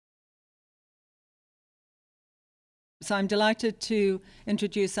So I'm delighted to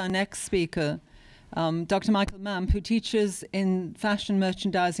introduce our next speaker, Dr. Michael Mamp, who teaches in fashion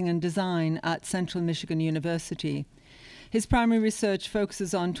merchandising and design at Central Michigan University. His primary research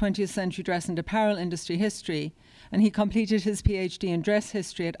focuses on 20th century dress and apparel industry history, and he completed his PhD in dress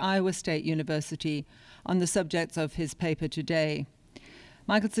history at Iowa State University on the subjects of his paper today.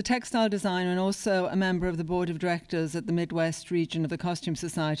 Michael's a textile designer and also a member of the board of directors at the Midwest region of the Costume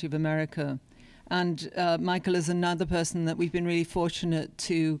Society of America. And Michael is another person that we've been really fortunate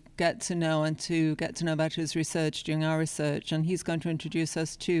to get to know and to get to know about his research during our research. And he's going to introduce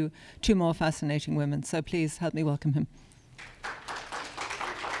us to two more fascinating women. So please help me welcome him.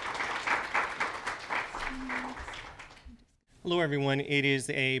 Hello, everyone. It is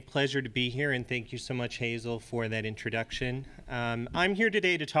a pleasure to be here, and thank you so much, Hazel, for that introduction. I'm here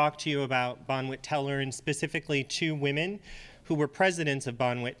today to talk to you about Bonwit Teller, and specifically two women who were presidents of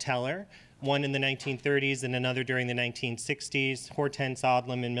Bonwit Teller, one in the 1930s and another during the 1960s, Hortense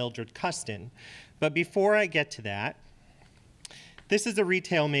Odlum and Mildred Custin. But before I get to that, this is a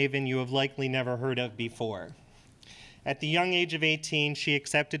retail maven you have likely never heard of before. At the young age of 18, she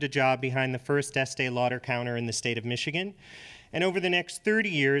accepted a job behind the first Estee Lauder counter in the state of Michigan, and over the next 30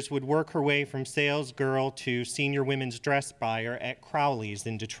 years would work her way from sales girl to senior women's dress buyer at Crowley's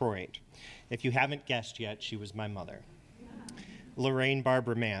in Detroit. If you haven't guessed yet, she was my mother. Lorraine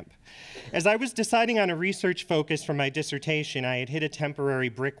Barbara Mamp. As I was deciding on a research focus for my dissertation, I had hit a temporary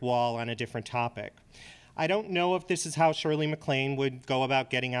brick wall on a different topic. I don't know if this is how Shirley MacLaine would go about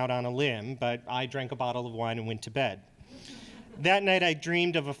getting out on a limb, but I drank a bottle of wine and went to bed. That night, I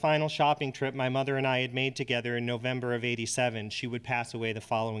dreamed of a final shopping trip my mother and I had made together in November of '87. She would pass away the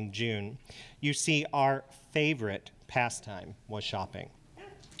following June. You see, our favorite pastime was shopping.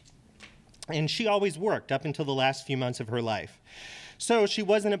 And she always worked up until the last few months of her life. So she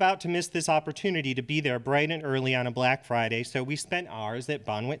wasn't about to miss this opportunity to be there bright and early on a Black Friday, so we spent ours at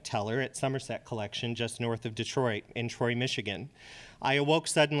Bonwit Teller at Somerset Collection just north of Detroit in Troy, Michigan. I awoke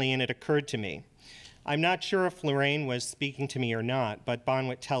suddenly and it occurred to me. I'm not sure if Lorraine was speaking to me or not, but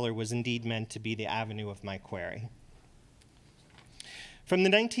Bonwit Teller was indeed meant to be the avenue of my query. From the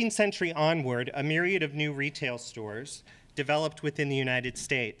 19th century onward, a myriad of new retail stores developed within the United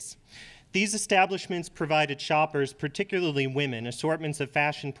States. These establishments provided shoppers, particularly women, assortments of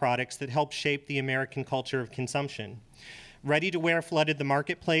fashion products that helped shape the American culture of consumption. Ready-to-wear flooded the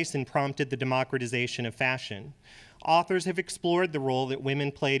marketplace and prompted the democratization of fashion. Authors have explored the role that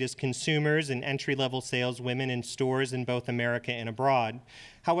women played as consumers and entry-level saleswomen in stores in both America and abroad.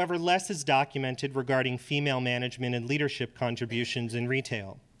 However, less is documented regarding female management and leadership contributions in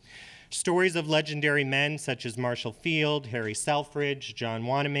retail. Stories of legendary men such as Marshall Field, Harry Selfridge, John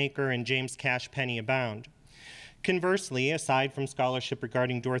Wanamaker, and James Cash Penney abound. Conversely, aside from scholarship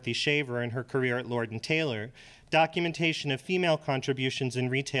regarding Dorothy Shaver and her career at Lord & Taylor, documentation of female contributions in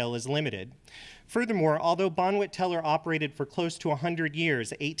retail is limited. Furthermore, although Bonwit Teller operated for close to 100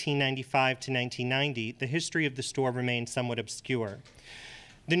 years, 1895 to 1990, the history of the store remains somewhat obscure.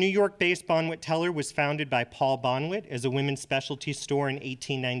 The New York-based Bonwit Teller was founded by Paul Bonwit as a women's specialty store in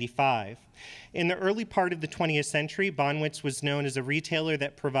 1895. In the early part of the 20th century, Bonwit's was known as a retailer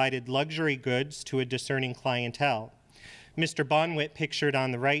that provided luxury goods to a discerning clientele. Mr. Bonwit, pictured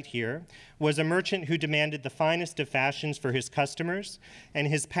on the right here, was a merchant who demanded the finest of fashions for his customers, and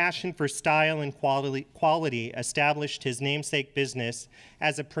his passion for style and quality established his namesake business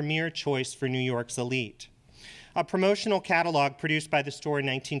as a premier choice for New York's elite. A promotional catalog produced by the store in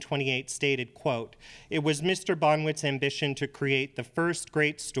 1928 stated, quote, "It was Mr. Bonwit's ambition to create the first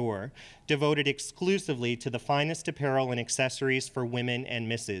great store devoted exclusively to the finest apparel and accessories for women and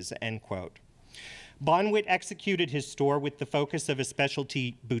misses," end quote. Bonwit executed his store with the focus of a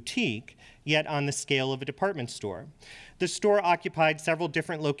specialty boutique, yet on the scale of a department store. The store occupied several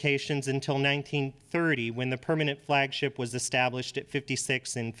different locations until 1930, when the permanent flagship was established at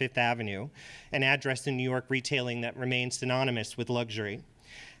 56 and Fifth Avenue, an address in New York retailing that remains synonymous with luxury.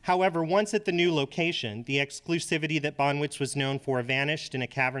 However, once at the new location, the exclusivity that Bonwit's was known for vanished in a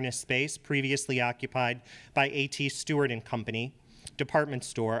cavernous space previously occupied by A.T. Stewart & Company department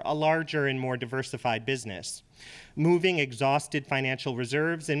store, a larger and more diversified business. Moving exhausted financial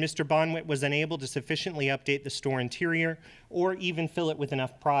reserves, and Mr. Bonwit was unable to sufficiently update the store interior or even fill it with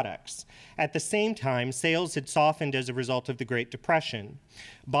enough products. At the same time, sales had softened as a result of the Great Depression.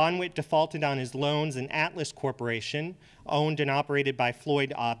 Bonwit defaulted on his loans, and Atlas Corporation, owned and operated by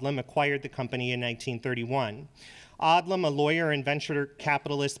Floyd Odlum, acquired the company in 1931. Odlum, a lawyer and venture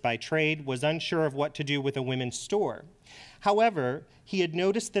capitalist by trade, was unsure of what to do with a women's store. However, he had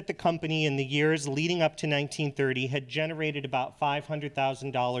noticed that the company in the years leading up to 1930 had generated about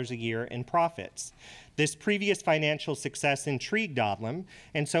 $500,000 a year in profits. This previous financial success intrigued Odlum,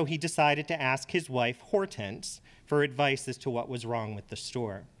 and so he decided to ask his wife, Hortense, for advice as to what was wrong with the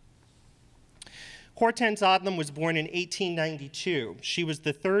store. Hortense Odlum was born in 1892. She was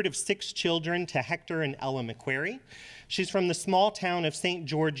the third of 6 children to Hector and Ella McQuarrie. She's from the small town of St.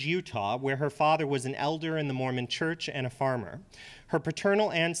 George, Utah, where her father was an elder in the Mormon church and a farmer. Her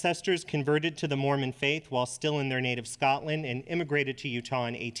paternal ancestors converted to the Mormon faith while still in their native Scotland and immigrated to Utah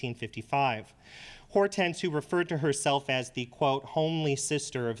in 1855. Hortense, who referred to herself as the, quote, homely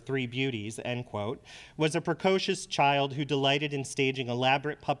sister of 3 beauties, end quote, was a precocious child who delighted in staging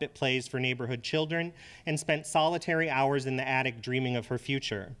elaborate puppet plays for neighborhood children and spent solitary hours in the attic dreaming of her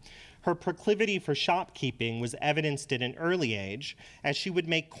future. Her proclivity for shopkeeping was evidenced at an early age, as she would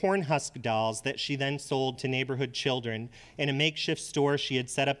make corn husk dolls that she then sold to neighborhood children in a makeshift store she had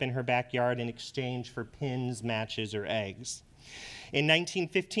set up in her backyard in exchange for pins, matches, or eggs. In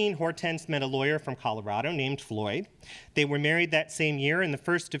 1915, Hortense met a lawyer from Colorado named Floyd. They were married that same year, and the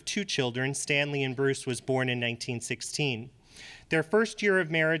first of 2 children, Stanley and Bruce, was born in 1916. Their first year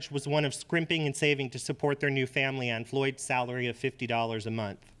of marriage was one of scrimping and saving to support their new family on Floyd's salary of $50 a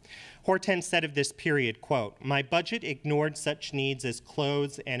month. Hortense said of this period, quote, "My budget ignored such needs as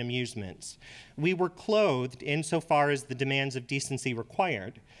clothes and amusements. We were clothed insofar as the demands of decency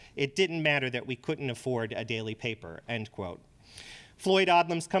required. It didn't matter that we couldn't afford a daily paper," end quote. Floyd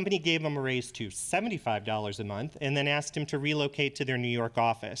Odlum's company gave him a raise to $75 a month and then asked him to relocate to their New York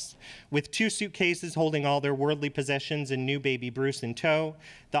office. With 2 suitcases holding all their worldly possessions and new baby Bruce in tow,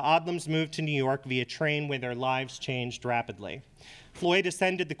 the Odlums moved to New York via train, where their lives changed rapidly. Floyd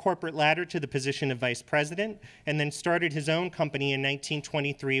ascended the corporate ladder to the position of vice president and then started his own company in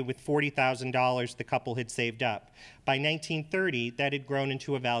 1923 with $40,000 the couple had saved up. By 1930, that had grown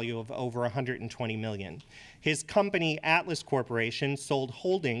into a value of over $120 million. His company, Atlas Corporation, sold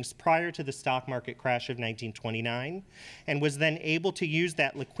holdings prior to the stock market crash of 1929 and was then able to use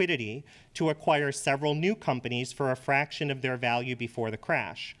that liquidity to acquire several new companies for a fraction of their value before the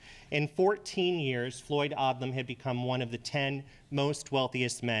crash. In 14 years, Floyd Odlum had become one of the 10 most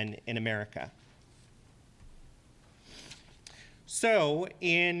wealthiest men in America. So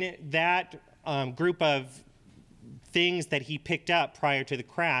in that group of things that he picked up prior to the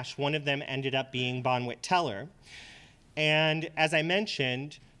crash, one of them ended up being Bonwit Teller. And as I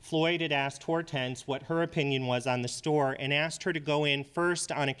mentioned, Floyd had asked Hortense what her opinion was on the store and asked her to go in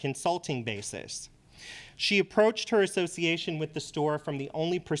first on a consulting basis. She approached her association with the store from the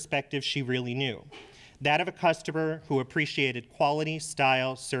only perspective she really knew, that of a customer who appreciated quality,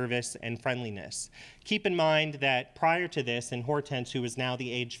 style, service, and friendliness. Keep in mind that prior to this, and Hortense, who is now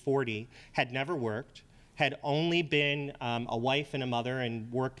the age 40, had never worked, had only been a wife and a mother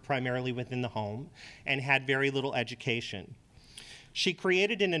and worked primarily within the home, and had very little education. She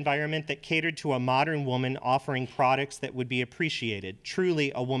created an environment that catered to a modern woman offering products that would be appreciated,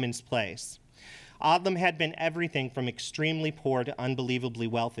 truly a woman's place. Odlum had been everything from extremely poor to unbelievably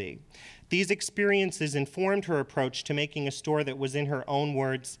wealthy. These experiences informed her approach to making a store that was, in her own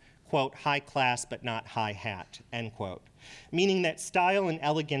words, quote, high class but not high hat, end quote. Meaning that style and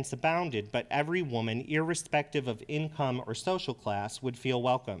elegance abounded, but every woman, irrespective of income or social class, would feel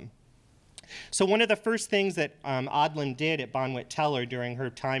welcome. So one of the first things that Odlum did at Bonwit Teller during her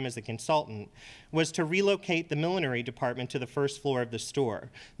time as a consultant was to relocate the millinery department to the first floor of the store.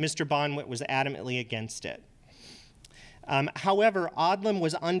 Mr. Bonwit was adamantly against it. However, Odlum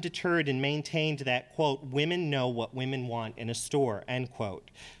was undeterred and maintained that, quote, women know what women want in a store, end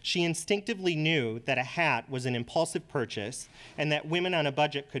quote. She instinctively knew that a hat was an impulsive purchase and that women on a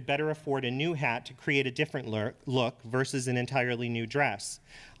budget could better afford a new hat to create a different look versus an entirely new dress.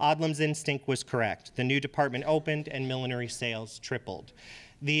 Odlum's instinct was correct. The new department opened and millinery sales tripled.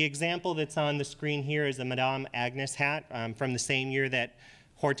 The example that's on the screen here is a Madame Agnes hat from the same year that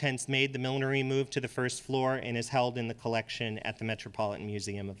Hortense made the millinery move to the first floor and is held in the collection at the Metropolitan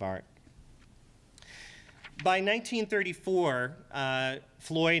Museum of Art. By 1934,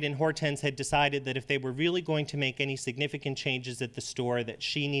 Floyd and Hortense had decided that if they were really going to make any significant changes at the store, that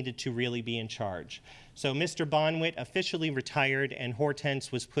she needed to really be in charge. So Mr. Bonwit officially retired and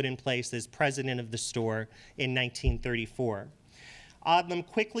Hortense was put in place as president of the store in 1934. Odlum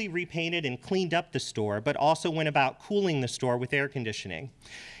quickly repainted and cleaned up the store, but also went about cooling the store with air conditioning.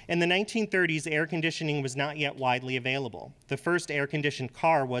 In the 1930s, air conditioning was not yet widely available. The first air-conditioned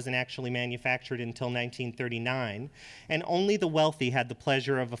car wasn't actually manufactured until 1939, and only the wealthy had the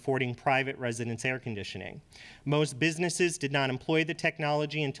pleasure of affording private residence air conditioning. Most businesses did not employ the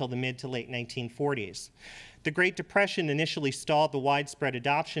technology until the mid to late 1940s. The Great Depression initially stalled the widespread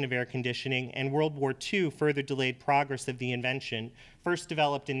adoption of air conditioning, and World War II further delayed progress of the invention, first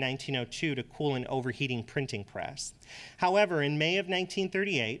developed in 1902 to cool an overheating printing press. However, in May of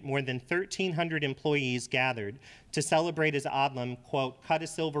 1938, more than 1,300 employees gathered to celebrate as Odlum, quote, cut a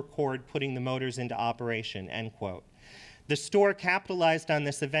silver cord putting the motors into operation, end quote. The store capitalized on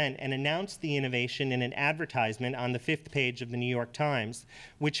this event and announced the innovation in an advertisement on the 5th page of the New York Times,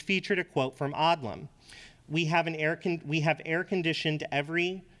 which featured a quote from Odlum. We have air conditioned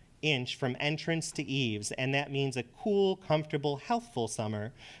every inch from entrance to eaves, and that means a cool, comfortable, healthful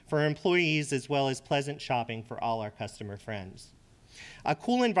summer for employees as well as pleasant shopping for all our customer friends. A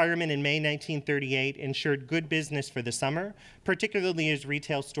cool environment in May 1938 ensured good business for the summer, particularly as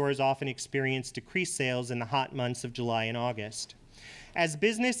retail stores often experienced decreased sales in the hot months of July and August. As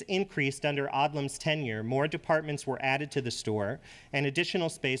business increased under Odlum's tenure, more departments were added to the store and additional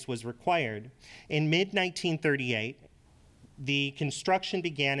space was required. In mid-1938, the construction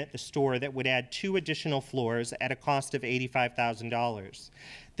began at the store that would add 2 additional floors at a cost of $85,000.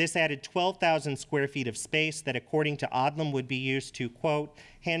 This added 12,000 square feet of space that, according to Odlum, would be used to, quote,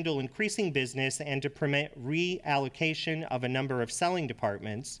 handle increasing business and to permit reallocation of a number of selling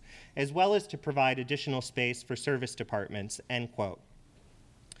departments, as well as to provide additional space for service departments, end quote.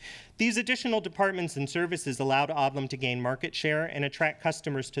 These additional departments and services allowed Odlum to gain market share and attract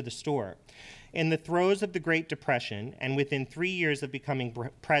customers to the store. In the throes of the Great Depression, and within 3 years of becoming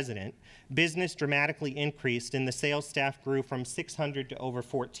president, business dramatically increased and the sales staff grew from 600 to over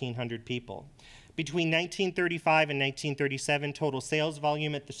 1,400 people. Between 1935 and 1937, total sales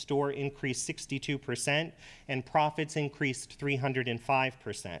volume at the store increased 62% and profits increased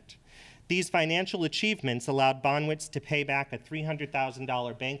 305%. These financial achievements allowed Bonwit to pay back a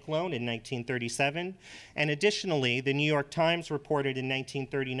 $300,000 bank loan in 1937, and additionally, the New York Times reported in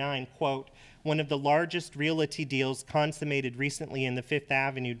 1939, quote, one of the largest realty deals consummated recently in the Fifth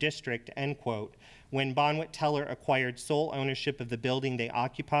Avenue district, end quote, when Bonwit Teller acquired sole ownership of the building they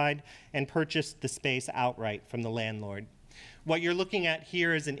occupied and purchased the space outright from the landlord. What you're looking at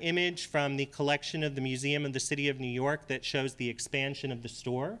here is an image from the collection of the Museum of the City of New York that shows the expansion of the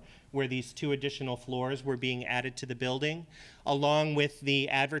store, where these 2 additional floors were being added to the building, along with the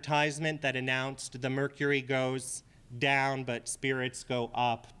advertisement that announced the mercury goes down, but spirits go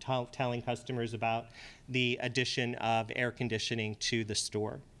up, telling customers about the addition of air conditioning to the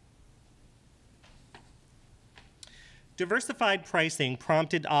store. Diversified pricing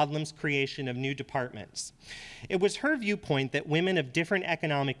prompted Odlum's creation of new departments. It was her viewpoint that women of different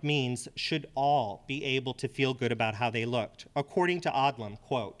economic means should all be able to feel good about how they looked. According to Odlum,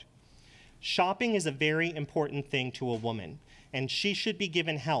 quote, shopping is a very important thing to a woman, and she should be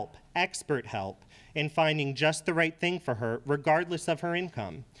given help, expert help, in finding just the right thing for her, regardless of her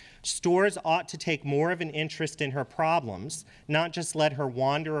income. Stores ought to take more of an interest in her problems, not just let her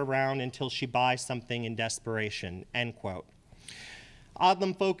wander around until she buys something in desperation, end quote.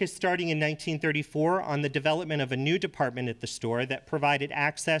 Odlum focused starting in 1934 on the development of a new department at the store that provided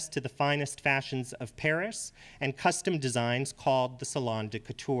access to the finest fashions of Paris and custom designs called the Salon de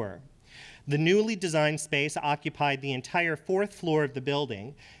Couture. The newly designed space occupied the entire 4th floor of the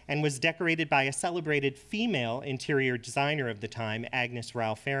building and was decorated by a celebrated female interior designer of the time, Agnes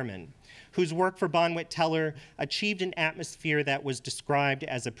Rao Fairman, whose work for Bonwit Teller achieved an atmosphere that was described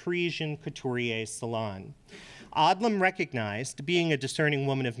as a Parisian couturier's salon. Odlum recognized, being a discerning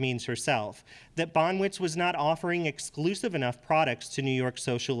woman of means herself, that Bonwit's was not offering exclusive enough products to New York's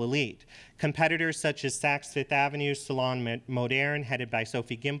social elite. Competitors such as Saks Fifth Avenue's Salon Moderne, headed by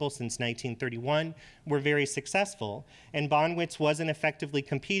Sophie Gimbel since 1931, were very successful, and Bonwit's wasn't effectively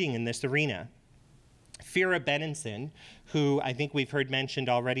competing in this arena. Fira Benenson, who I think we've heard mentioned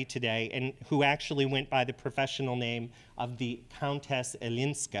already today, and who actually went by the professional name of the Countess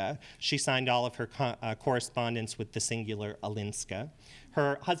Elinska. She signed all of her correspondence with the singular Elinska.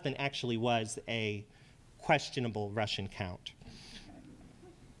 Her husband actually was a questionable Russian count.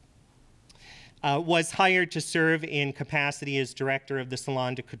 Was hired to serve in capacity as director of the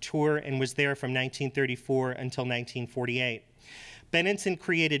Salon de Couture and was there from 1934 until 1948. Benenson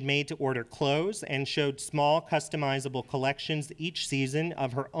created made-to-order clothes and showed small, customizable collections each season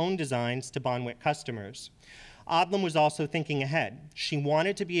of her own designs to Bonwit customers. Odlum was also thinking ahead. She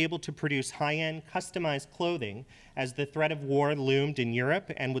wanted to be able to produce high-end, customized clothing as the threat of war loomed in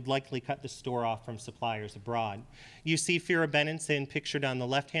Europe and would likely cut the store off from suppliers abroad. You see Fira Benenson pictured on the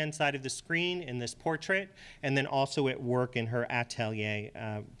left-hand side of the screen in this portrait, and then also at work in her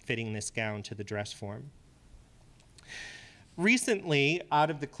atelier fitting this gown to the dress form. Recently,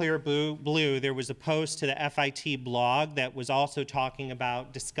 out of the clear blue, there was a post to the FIT blog that was also talking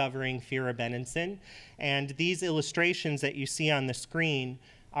about discovering Fira Benenson. And these illustrations that you see on the screen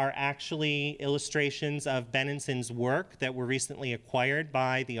are actually illustrations of Benenson's work that were recently acquired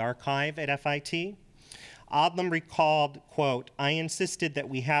by the archive at FIT. Odlum recalled, quote, "I insisted that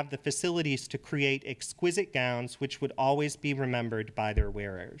we have the facilities to create exquisite gowns which would always be remembered by their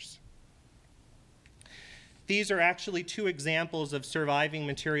wearers." These are actually two examples of surviving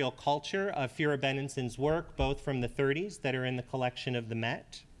material culture of Fira Benenson's work, both from the 30s that are in the collection of the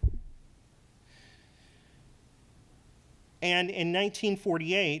Met. And in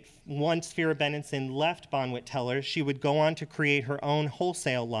 1948, once Fira Benenson left Bonwit Teller, she would go on to create her own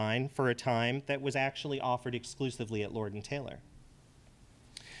wholesale line for a time that was actually offered exclusively at Lord & Taylor.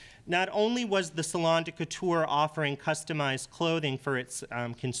 Not only was the Salon de Couture offering customized clothing for its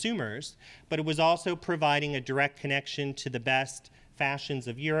consumers, but it was also providing a direct connection to the best fashions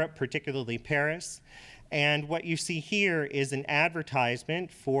of Europe, particularly Paris. And what you see here is an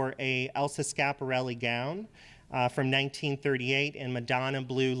advertisement for a Elsa Schiaparelli gown from 1938 in Madonna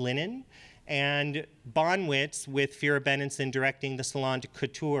blue linen, and Bonwit's with Fira Benenson directing the Salon de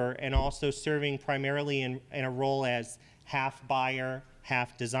Couture and also serving primarily in a role as half buyer,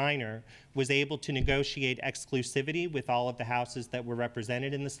 half designer, was able to negotiate exclusivity with all of the houses that were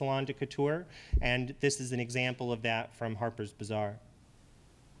represented in the Salon de Couture, and this is an example of that from Harper's Bazaar.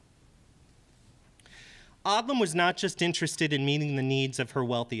 Odlum was not just interested in meeting the needs of her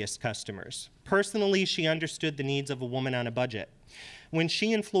wealthiest customers. Personally, she understood the needs of a woman on a budget. When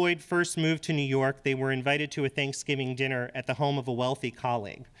she and Floyd first moved to New York, they were invited to a Thanksgiving dinner at the home of a wealthy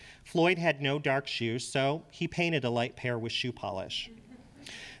colleague. Floyd had no dark shoes, so he painted a light pair with shoe polish.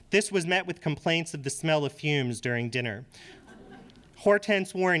 This was met with complaints of the smell of fumes during dinner.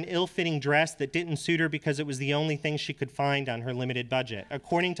 Hortense wore an ill-fitting dress that didn't suit her because it was the only thing she could find on her limited budget.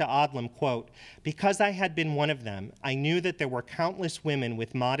 According to Odlum, quote, "Because I had been one of them, I knew that there were countless women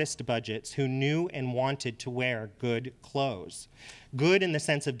with modest budgets who knew and wanted to wear good clothes. Good in the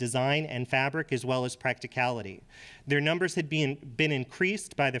sense of design and fabric as well as practicality. Their numbers had been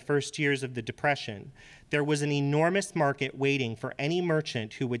increased by the first years of the Depression. There was an enormous market waiting for any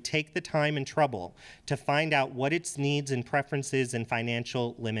merchant who would take the time and trouble to find out what its needs and preferences and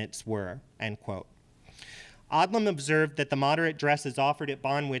financial limits were," end quote. Odlum observed that the moderate dresses offered at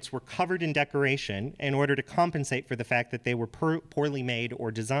Bonwit's were covered in decoration in order to compensate for the fact that they were poorly made or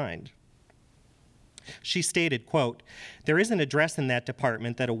designed. She stated, quote, "There isn't a dress in that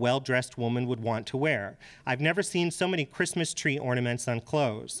department that a well-dressed woman would want to wear. I've never seen so many Christmas tree ornaments on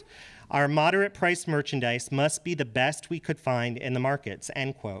clothes. Our moderate-priced merchandise must be the best we could find in the markets,"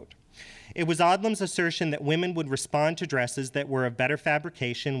 end quote. It was Odlum's assertion that women would respond to dresses that were of better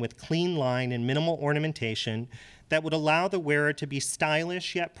fabrication with clean line and minimal ornamentation that would allow the wearer to be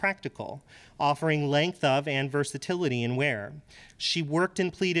stylish yet practical, offering length of and versatility in wear. She worked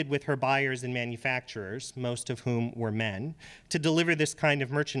and pleaded with her buyers and manufacturers, most of whom were men, to deliver this kind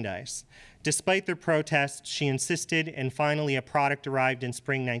of merchandise. Despite their protests, she insisted, and finally a product arrived in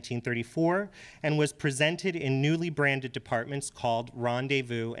spring 1934 and was presented in newly branded departments called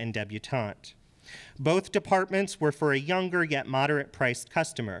Rendezvous and Debutante. Both departments were for a younger yet moderate-priced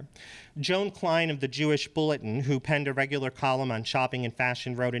customer. Joan Klein of the Jewish Bulletin, who penned a regular column on shopping and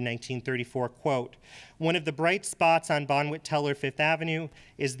fashion, wrote in 1934, quote, "One of the bright spots on Bonwit Teller Fifth Avenue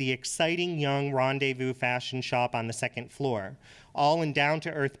is the exciting young Rendezvous fashion shop on the second floor, all in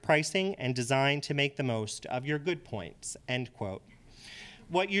down-to-earth pricing and designed to make the most of your good points," end quote.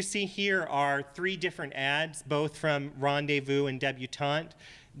 What you see here are three different ads, both from Rendezvous and Debutante.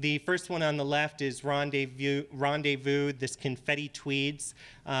 The first one on the left is Rendezvous, this confetti tweeds.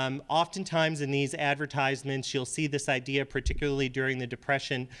 Oftentimes in these advertisements, you'll see this idea, particularly during the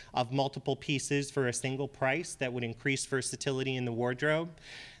Depression, of multiple pieces for a single price that would increase versatility in the wardrobe.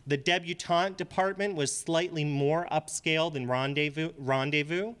 The debutante department was slightly more upscale than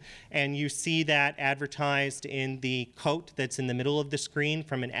Rendezvous, and you see that advertised in the coat that's in the middle of the screen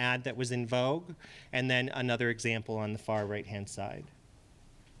from an ad that was in Vogue, and then another example on the far right-hand side.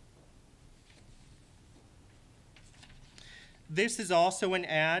 This is also an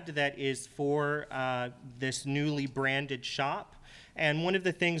ad that is for this newly branded shop. And one of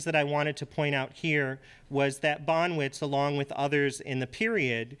the things that I wanted to point out here was that Bonwit's, along with others in the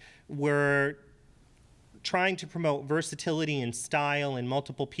period, were trying to promote versatility and style in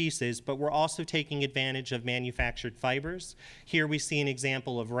multiple pieces, but we're also taking advantage of manufactured fibers. Here we see an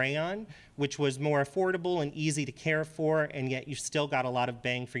example of rayon, which was more affordable and easy to care for, and yet you still got a lot of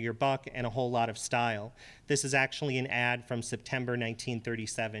bang for your buck and a whole lot of style. This is actually an ad from September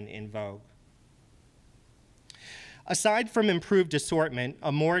 1937 in Vogue. Aside from improved assortment,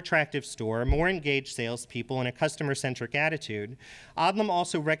 a more attractive store, more engaged salespeople, and a customer-centric attitude, Odlum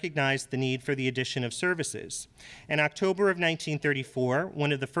also recognized the need for the addition of services. In October of 1934,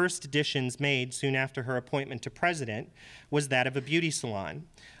 one of the first additions made soon after her appointment to president was that of a beauty salon.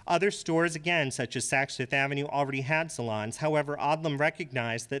 Other stores, again, such as Saks Fifth Avenue, already had salons. However, Odlum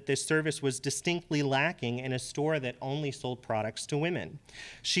recognized that this service was distinctly lacking in a store that only sold products to women.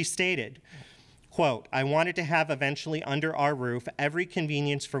 She stated, quote, "I wanted to have eventually under our roof every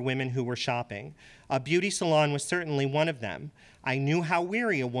convenience for women who were shopping. A beauty salon was certainly one of them. I knew how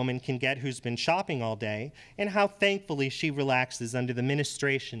weary a woman can get who's been shopping all day and how thankfully she relaxes under the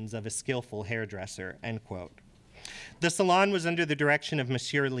ministrations of a skillful hairdresser," end quote. The salon was under the direction of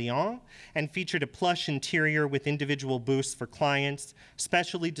Monsieur Léon and featured a plush interior with individual booths for clients,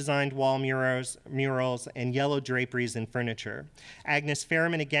 specially designed wall murals, and yellow draperies and furniture. Agnes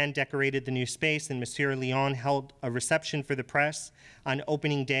Fairman again decorated the new space, and Monsieur Léon held a reception for the press on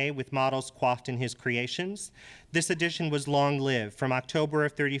opening day with models coiffed in his creations. This addition was long-lived. From October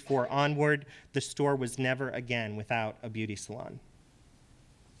of '34 onward, the store was never again without a beauty salon.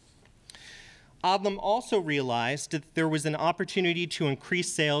 Odlum also realized that there was an opportunity to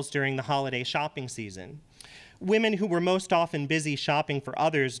increase sales during the holiday shopping season. Women who were most often busy shopping for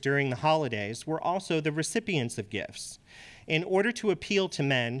others during the holidays were also the recipients of gifts. In order to appeal to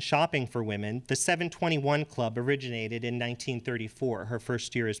men shopping for women, the 721 Club originated in 1934, her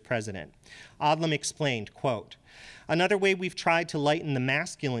first year as president. Odlum explained, quote, "Another way we've tried to lighten the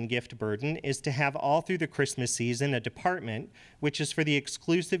masculine gift burden is to have all through the Christmas season a department which is for the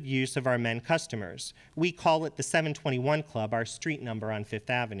exclusive use of our men customers. We call it the 721 Club, our street number on Fifth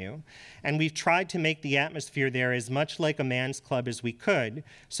Avenue, and we've tried to make the atmosphere there as much like a man's club as we could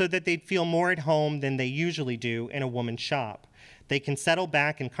so that they'd feel more at home than they usually do in a woman's shop. They can settle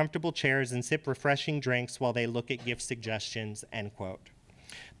back in comfortable chairs and sip refreshing drinks while they look at gift suggestions," end quote.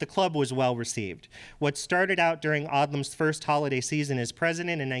 The club was well received. What started out during Odlum's first holiday season as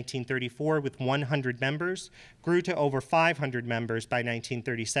president in 1934 with 100 members grew to over 500 members by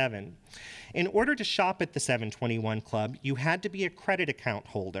 1937. In order to shop at the 721 Club, you had to be a credit account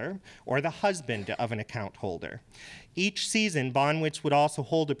holder or the husband of an account holder. Each season, Bonwit would also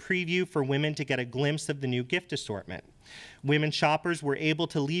hold a preview for women to get a glimpse of the new gift assortment. Women shoppers were able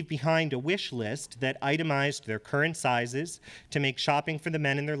to leave behind a wish list that itemized their current sizes to make shopping for the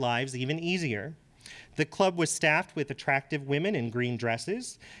men in their lives even easier. The club was staffed with attractive women in green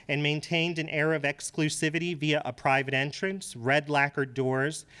dresses and maintained an air of exclusivity via a private entrance, red lacquered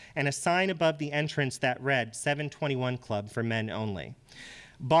doors, and a sign above the entrance that read 721 Club for men only.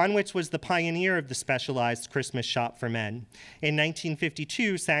 Bonwit was the pioneer of the specialized Christmas shop for men. In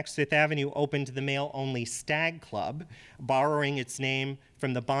 1952, Saks Fifth Avenue opened the male-only Stag Club, borrowing its name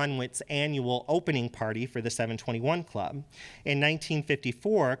from the Bonwit's annual opening party for the 721 Club. In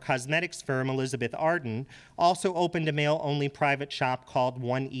 1954, cosmetics firm Elizabeth Arden also opened a male-only private shop called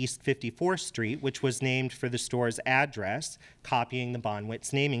 1 East 54th Street, which was named for the store's address, copying the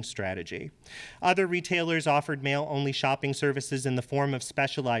Bonwit's naming strategy. Other retailers offered male-only shopping services in the form of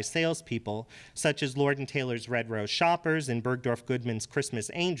specialized salespeople, such as Lord & Taylor's Red Rose Shoppers and Bergdorf Goodman's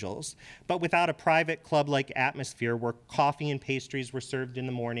Christmas Angels, but without a private club-like atmosphere where coffee and pastries were served in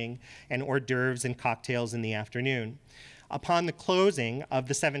the morning and hors d'oeuvres and cocktails in the afternoon. Upon the closing of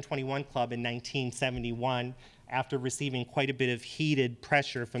the 721 Club in 1971, after receiving quite a bit of heated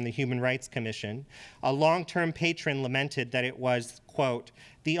pressure from the Human Rights Commission, a long-term patron lamented that it was, quote,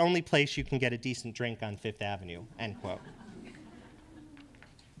 "the only place you can get a decent drink on Fifth Avenue," end quote.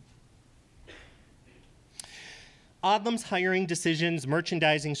 Odlum's hiring decisions,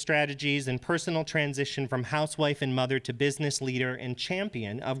 merchandising strategies, and personal transition from housewife and mother to business leader and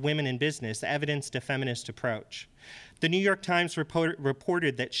champion of women in business evidenced a feminist approach. The New York Times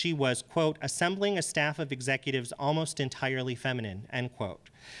reported that she was, quote, "assembling a staff of executives almost entirely feminine," end quote.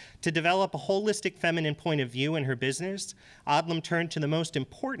 To develop a holistic feminine point of view in her business, Odlum turned to the most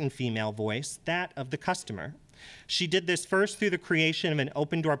important female voice, that of the customer. She did this first through the creation of an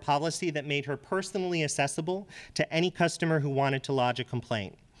open-door policy that made her personally accessible to any customer who wanted to lodge a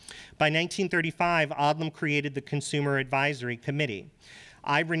complaint. By 1935, Odlum created the Consumer Advisory Committee.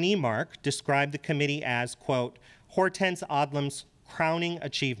 Ira Neimark described the committee as, quote, "Hortense Odlum's crowning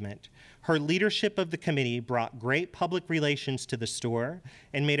achievement. Her leadership of the committee brought great public relations to the store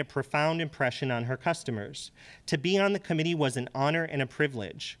and made a profound impression on her customers. To be on the committee was an honor and a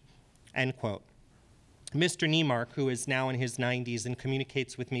privilege," end quote. Mr. Niemark, who is now in his 90s and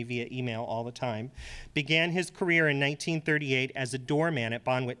communicates with me via email all the time, began his career in 1938 as a doorman at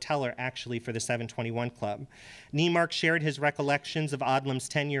Bonwit Teller, actually for the 721 Club. Niemark shared his recollections of Odlum's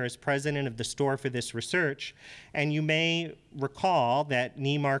tenure as president of the store for this research, and you may recall that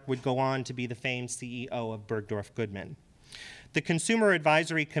Niemark would go on to be the famed CEO of Bergdorf Goodman. The Consumer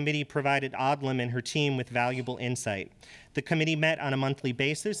Advisory Committee provided Odlum and her team with valuable insight. The committee met on a monthly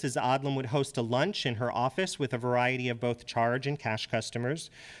basis as Odlum would host a lunch in her office with a variety of both charge and cash customers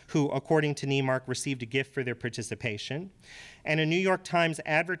who, according to Niemark, received a gift for their participation. And a New York Times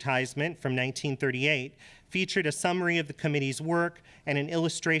advertisement from 1938 featured a summary of the committee's work and an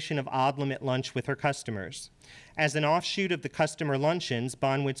illustration of Odlum at lunch with her customers. As an offshoot of the customer luncheons,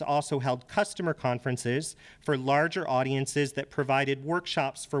 Bonwit's also held customer conferences for larger audiences that provided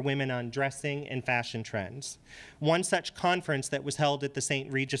workshops for women on dressing and fashion trends. One such conference that was held at the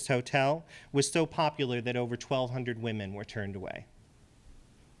St. Regis Hotel was so popular that over 1,200 women were turned away.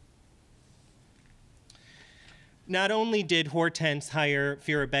 Not only did Hortense hire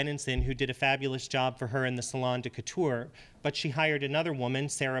Vera Benenson, who did a fabulous job for her in the Salon de Couture, but she hired another woman,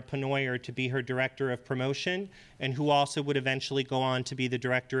 Sarah Penoyer, to be her director of promotion, and who also would eventually go on to be the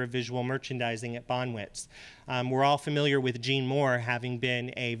director of visual merchandising at Bonwit's. We're all familiar with Jean Moore having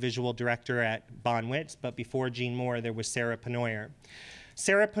been a visual director at Bonwit's, but before Jean Moore, there was Sarah Penoyer.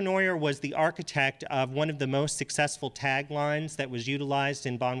 Sarah Penoyer was the architect of one of the most successful taglines that was utilized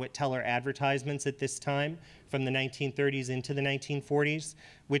in Bonwit Teller advertisements at this time, from the 1930s into the 1940s,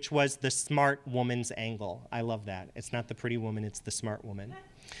 which was the smart woman's angle. I love that. It's not the pretty woman, it's the smart woman.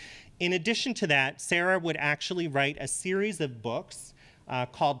 In addition to that, Sarah would actually write a series of books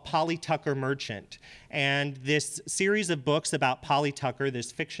called Polly Tucker Merchant. And this series of books about Polly Tucker,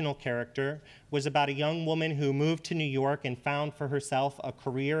 this fictional character, was about a young woman who moved to New York and found for herself a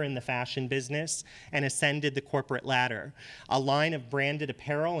career in the fashion business and ascended the corporate ladder. A line of branded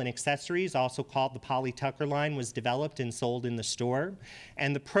apparel and accessories, also called the Polly Tucker line, was developed and sold in the store.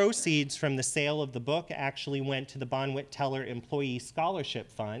 And the proceeds from the sale of the book actually went to the Bonwit Teller Employee Scholarship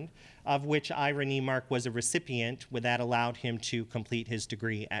Fund, of which Ira Niemark was a recipient, where that allowed him to complete his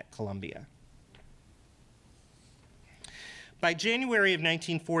degree at Columbia. By January of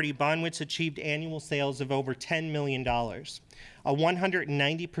 1940, Bonwit's achieved annual sales of over $10 million, a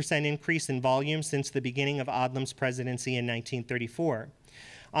 190% increase in volume since the beginning of Odlum's presidency in 1934.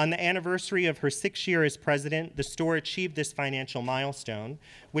 On the anniversary of her 6th year as president, the store achieved this financial milestone,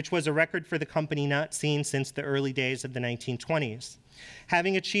 which was a record for the company not seen since the early days of the 1920s.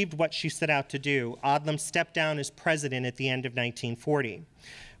 Having achieved what she set out to do, Odlum stepped down as president at the end of 1940.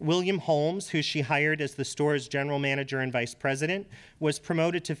 William Holmes, who she hired as the store's general manager and vice president, was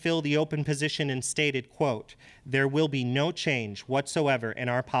promoted to fill the open position and stated, quote, "There will be no change whatsoever in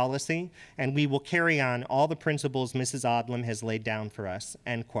our policy, and we will carry on all the principles Mrs. Odlum has laid down for us,"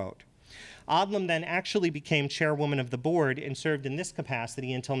 end quote. Odlum then actually became chairwoman of the board and served in this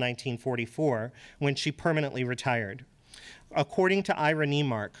capacity until 1944, when she permanently retired. According to Ira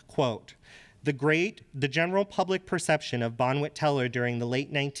Niemark, quote, the general public perception of Bonwit Teller during the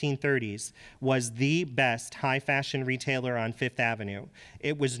late 1930s was the best high fashion retailer on Fifth Avenue.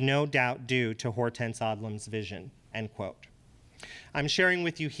 It was no doubt due to Hortense Odlum's vision, end quote. I'm sharing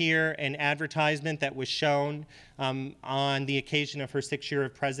with you here an advertisement that was shown on the occasion of her 6th year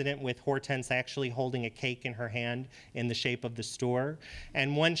of president, with Hortense actually holding a cake in her hand in the shape of the store.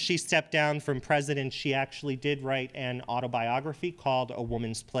 And once she stepped down from president, she actually did write an autobiography called A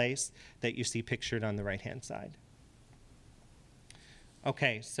Woman's Place that you see pictured on the right-hand side.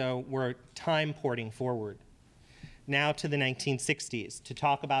 Okay, so we're time porting forward now to the 1960s to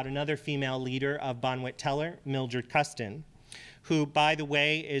talk about another female leader of Bonwit Teller, Mildred Custin, who, by the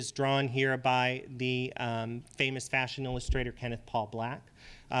way, is drawn here by the famous fashion illustrator Kenneth Paul Black,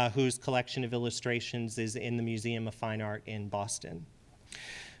 whose collection of illustrations is in the Museum of Fine Art in Boston.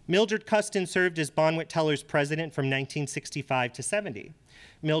 Mildred Custin served as Bonwit Teller's president from 1965 to 70.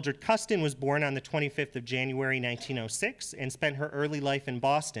 Mildred Custin was born on the 25th of January, 1906, and spent her early life in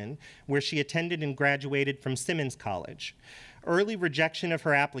Boston, where she attended and graduated from Simmons College. Early rejection of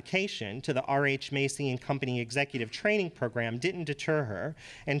her application to the R.H. Macy and Company Executive Training Program didn't deter her,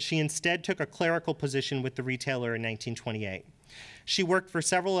 and she instead took a clerical position with the retailer in 1928. She worked for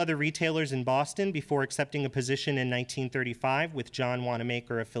several other retailers in Boston before accepting a position in 1935 with John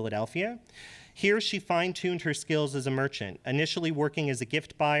Wanamaker of Philadelphia. Here she fine-tuned her skills as a merchant, initially working as a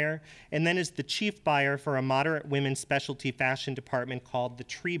gift buyer and then as the chief buyer for a moderate women's specialty fashion department called the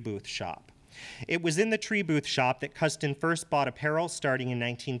Tree Booth Shop. It was in the tree booth shop that Custin first bought apparel starting in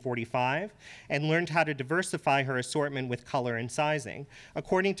 1945 and learned how to diversify her assortment with color and sizing.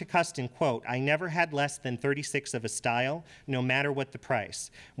 According to Custin, quote, "I never had less than 36 of a style, no matter what the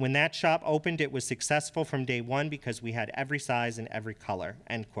price. When that shop opened, it was successful from day one because we had every size and every color,"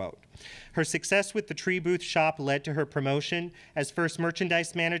 end quote. Her success with the tree booth shop led to her promotion as first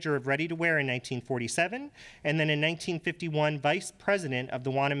merchandise manager of ready-to-wear in 1947, and then in 1951, vice president of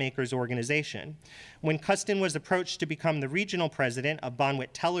the Wanamaker's organization. When Custin was approached to become the regional president of Bonwit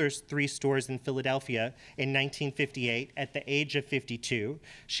Teller's 3 stores in Philadelphia in 1958 at the age of 52,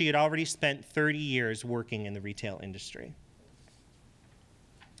 she had already spent 30 years working in the retail industry.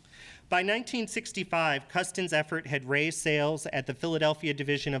 By 1965, Custin's effort had raised sales at the Philadelphia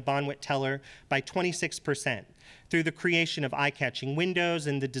division of Bonwit Teller by 26% through the creation of eye-catching windows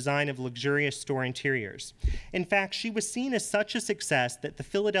and the design of luxurious store interiors. In fact, she was seen as such a success that the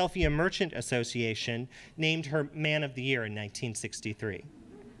Philadelphia Merchant Association named her Man of the Year in 1963.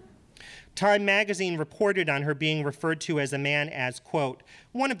 Time magazine reported on her being referred to as a man as, quote,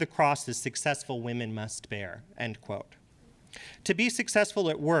 "one of the crosses successful women must bear," end quote. To be successful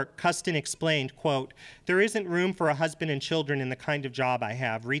at work, Custin explained, quote, "There isn't room for a husband and children in the kind of job I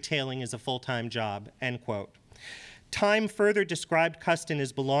have. Retailing is a full-time job," end quote. Time further described Custin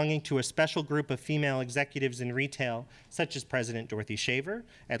as belonging to a special group of female executives in retail, such as President Dorothy Shaver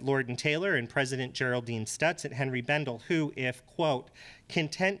at Lord & Taylor and President Geraldine Stutz at Henry Bendel, who, if, quote,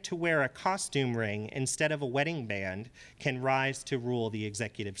 "content to wear a costume ring instead of a wedding band, can rise to rule the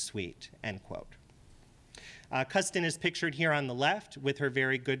executive suite," end quote. Custin is pictured here on the left with her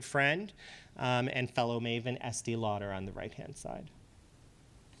very good friend and fellow maven Estee Lauder on the right-hand side.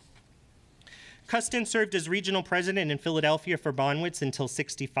 Custin served as regional president in Philadelphia for Bonwit's until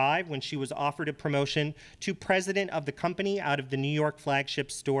 '65, when she was offered a promotion to president of the company out of the New York flagship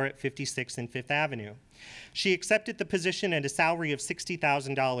store at 56 and Fifth Avenue. She accepted the position at a salary of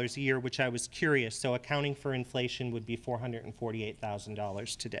 $60,000 a year, which I was curious, so accounting for inflation would be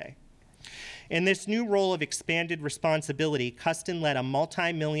 $448,000 today. In this new role of expanded responsibility, Custin led a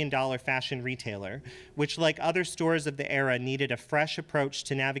multi-million-dollar fashion retailer, which, like other stores of the era, needed a fresh approach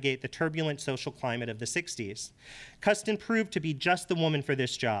to navigate the turbulent social climate of the '60s. Custin proved to be just the woman for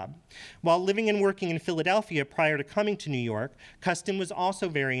this job. While living and working in Philadelphia prior to coming to New York, Custin was also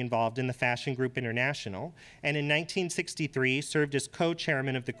very involved in the Fashion Group International, and in 1963 served as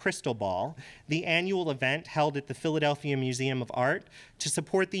co-chairman of the Crystal Ball, the annual event held at the Philadelphia Museum of Art to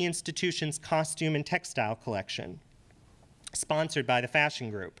support the institution's costume and textile collection, sponsored by the Fashion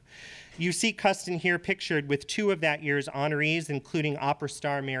Group. You see Custin here pictured with 2 of that year's honorees, including opera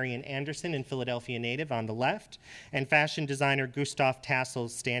star Marian Anderson and Philadelphia native on the left, and fashion designer Gustav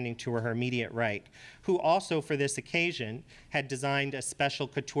Tassels standing to her immediate right, who also for this occasion had designed a special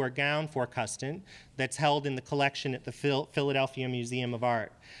couture gown for Custin that's held in the collection at the Philadelphia Museum of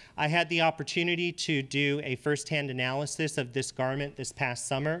Art. I had the opportunity to do a firsthand analysis of this garment this past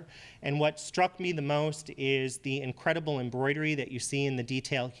summer, and what struck me the most is the incredible embroidery that you see in the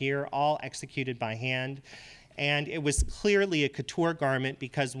detail here, all executed by hand. And it was clearly a couture garment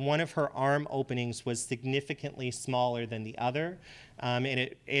because one of her arm openings was significantly smaller than the other, and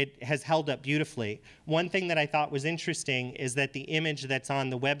it has held up beautifully. One thing that I thought was interesting is that the image that's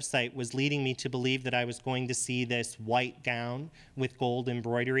on the website was leading me to believe that I was going to see this white gown with gold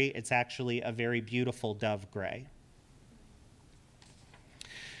embroidery. It's actually a very beautiful dove gray.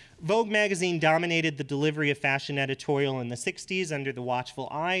 Vogue magazine dominated the delivery of fashion editorial in the '60s under the watchful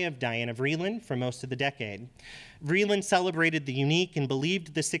eye of Diana Vreeland for most of the decade. Vreeland celebrated the unique and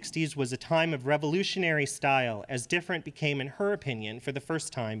believed the '60s was a time of revolutionary style, as different became, in her opinion, for the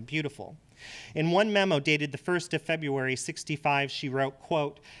first time, beautiful. In one memo dated the 1st of February '65, she wrote,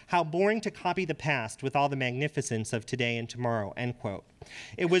 quote, "How boring to copy the past with all the magnificence of today and tomorrow," end quote.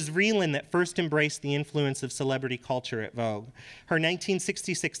 It was Vreeland that first embraced the influence of celebrity culture at Vogue. Her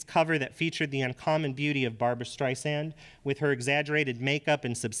 1966 cover that featured the uncommon beauty of Barbra Streisand, with her exaggerated makeup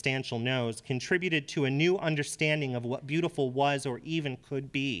and substantial nose, contributed to a new understanding of what beautiful was or even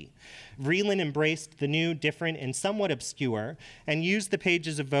could be. Vreeland embraced the new, different, and somewhat obscure, and used the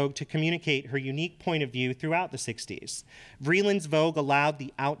pages of Vogue to communicate her unique point of view throughout the '60s. Vreeland's Vogue allowed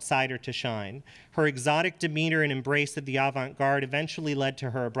the outsider to shine. Her exotic demeanor and embrace of the avant-garde eventually led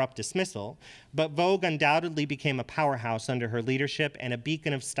to her abrupt dismissal, but Vogue undoubtedly became a powerhouse under her leadership and a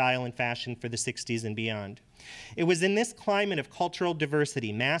beacon of style and fashion for the '60s and beyond. It was in this climate of cultural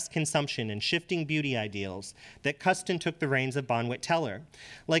diversity, mass consumption, and shifting beauty ideals that Custin took the reins of Bonwit Teller.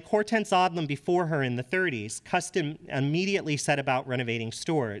 Like Hortense Odlum before her in the 30s, Custin immediately set about renovating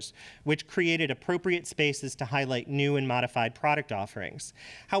stores, which created appropriate spaces to highlight new and modified product offerings.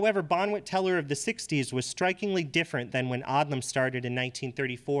 However, Bonwit Teller of the 60s was strikingly different than when Odlum started in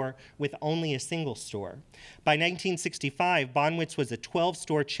 1934 with only a single store. By 1965, Bonwit's was a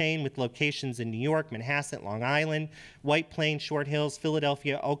 12-store chain with locations in New York, Manhasset, Long Island, White Plains, Short Hills,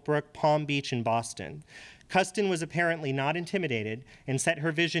 Philadelphia, Oak Brook, Palm Beach, and Boston. Custin was apparently not intimidated and set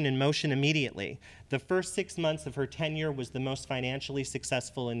her vision in motion immediately. The first 6 months of her tenure was the most financially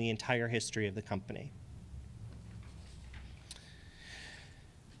successful in the entire history of the company.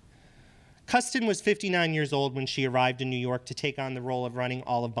 Custin was 59 years old when she arrived in New York to take on the role of running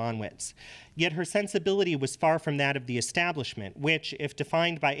all of Bonwit's. Yet her sensibility was far from that of the establishment, which, if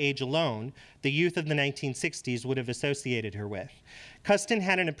defined by age alone, the youth of the 1960s would have associated her with. Custin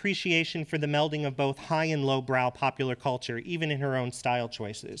had an appreciation for the melding of both high and low-brow popular culture, even in her own style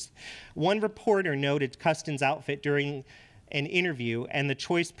choices. One reporter noted Custin's outfit during an interview, and the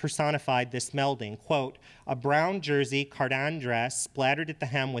choice personified this melding. Quote, "A brown jersey, cardan dress, splattered at the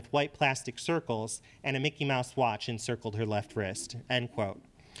hem with white plastic circles, and a Mickey Mouse watch encircled her left wrist," end quote.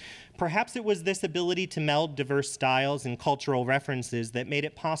 Perhaps it was this ability to meld diverse styles and cultural references that made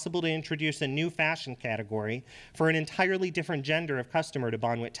it possible to introduce a new fashion category for an entirely different gender of customer to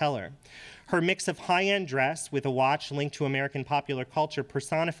Bonwit Teller. Her mix of high-end dress with a watch linked to American popular culture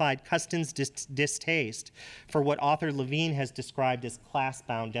personified Custin's distaste for what author Levine has described as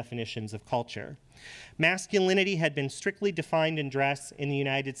class-bound definitions of culture. Masculinity had been strictly defined in dress in the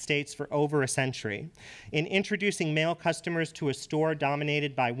United States for over a century. In introducing male customers to a store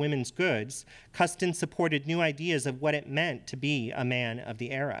dominated by women's goods, Custin supported new ideas of what it meant to be a man of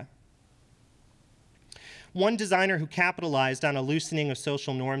the era. One designer who capitalized on a loosening of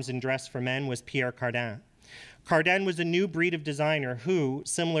social norms in dress for men was Pierre Cardin. Cardin was a new breed of designer who,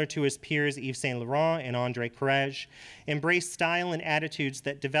 similar to his peers Yves Saint Laurent and André Courrèges, embraced style and attitudes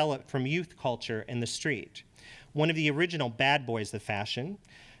that developed from youth culture in the street. One of the original bad boys of fashion,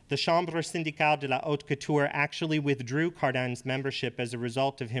 the Chambre Syndicale de la Haute Couture actually withdrew Cardin's membership as a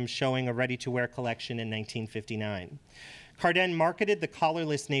result of him showing a ready-to-wear collection in 1959. Cardin marketed the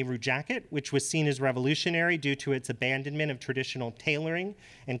collarless Nehru jacket, which was seen as revolutionary due to its abandonment of traditional tailoring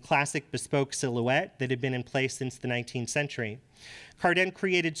and classic bespoke silhouette that had been in place since the 19th century. Cardin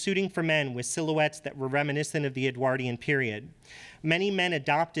created suiting for men with silhouettes that were reminiscent of the Edwardian period. Many men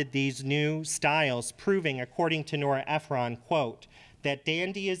adopted these new styles, proving, according to Nora Ephron, quote, that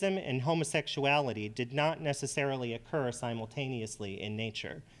dandyism and homosexuality did not necessarily occur simultaneously in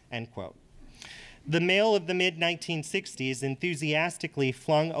nature, end quote. The male of the mid-1960s enthusiastically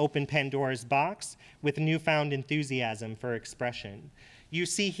flung open Pandora's box with newfound enthusiasm for expression. You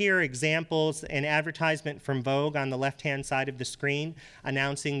see here examples, an advertisement from Vogue on the left-hand side of the screen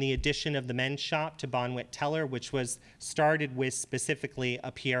announcing the addition of the men's shop to Bonwit Teller, which was started with specifically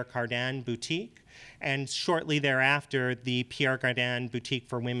a Pierre Cardin boutique. And shortly thereafter, the Pierre Cardin boutique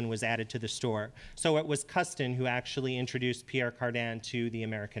for women was added to the store. So it was Custin who actually introduced Pierre Cardin to the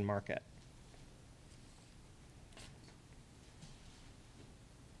American market.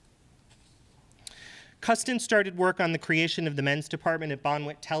 Custin started work on the creation of the men's department at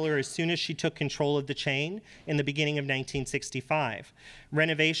Bonwit Teller as soon as she took control of the chain in the beginning of 1965.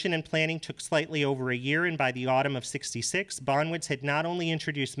 Renovation and planning took slightly over a year, and by the autumn of '66, Bonwit's had not only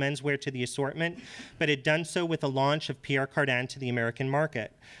introduced menswear to the assortment, but had done so with the launch of Pierre Cardin to the American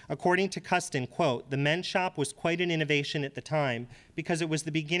market. According to Custin, quote, "The men's shop was quite an innovation at the time because it was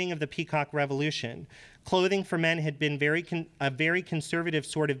the beginning of the Peacock Revolution. Clothing for men had been a very conservative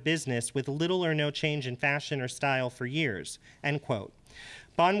sort of business with little or no change in fashion or style for years," end quote.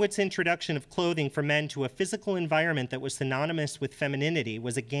 Bonwit's introduction of clothing for men to a physical environment that was synonymous with femininity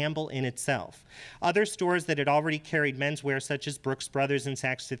was a gamble in itself. Other stores that had already carried menswear, such as Brooks Brothers and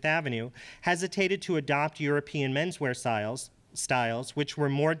Saks Fifth Avenue, hesitated to adopt European menswear styles, which were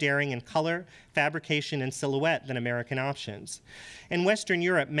more daring in color, fabrication, and silhouette than American options. In Western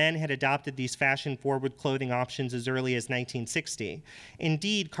Europe, men had adopted these fashion-forward clothing options as early as 1960.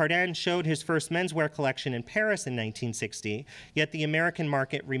 Indeed, Cardin showed his first menswear collection in Paris in 1960, yet the American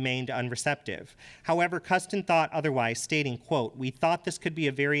market remained unreceptive. However, Custin thought otherwise, stating, quote, "We thought this could be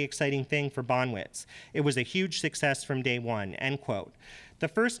a very exciting thing for Bonwit's. It was a huge success from day one," end quote. The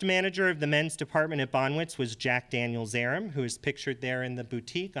first manager of the men's department at Bonwit's was Jack Daniel Zarum, who is pictured there in the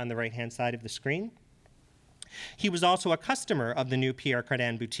boutique on the right-hand side of the screen. He was also a customer of the new Pierre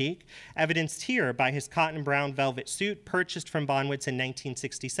Cardin boutique, evidenced here by his cotton brown velvet suit purchased from Bonwit's in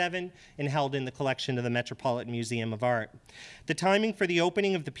 1967 and held in the collection of the Metropolitan Museum of Art. The timing for the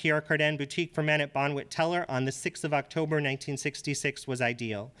opening of the Pierre Cardin boutique for men at Bonwit Teller on the 6th of October 1966 was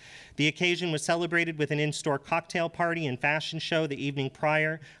ideal. The occasion was celebrated with an in-store cocktail party and fashion show the evening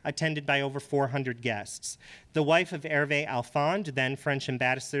prior, attended by over 400 guests. The wife of Hervé Alphonde, then French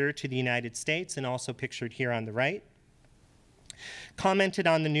ambassador to the United States, and also pictured here on the right, commented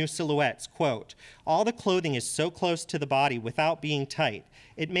on the new silhouettes, quote, "All the clothing is so close to the body without being tight.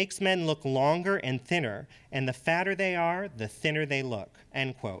 It makes men look longer and thinner, and the fatter they are, the thinner they look,"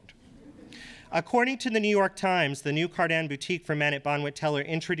 end quote. According to the New York Times, the new Cardin boutique for men at Bonwit Teller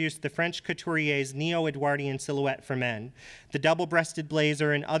introduced the French couturier's neo-Edwardian silhouette for men, the double-breasted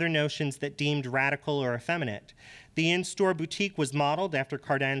blazer, and other notions that deemed radical or effeminate. The in-store boutique was modeled after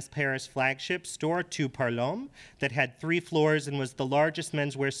Cardin's Paris flagship store, Tout par l'Homme, that had 3 floors and was the largest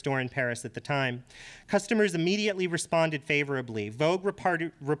menswear store in Paris at the time. Customers immediately responded favorably. Vogue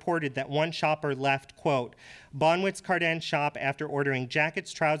reported that one shopper left, quote, "Bonwit's Cardin shop after ordering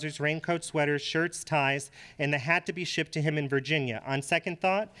jackets, trousers, raincoats, sweaters, shirts, ties, and the hat to be shipped to him in Virginia. On second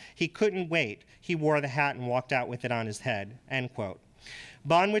thought, he couldn't wait. He wore the hat and walked out with it on his head," end quote.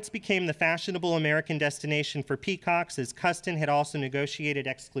 Bonwit's became the fashionable American destination for peacocks, as Custin had also negotiated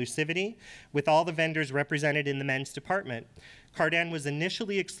exclusivity with all the vendors represented in the men's department. Cardin was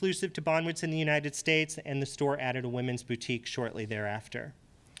initially exclusive to Bonwit's in the United States, and the store added a women's boutique shortly thereafter.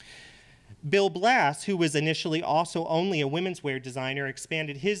 Bill Blass, who was initially also only a women's wear designer,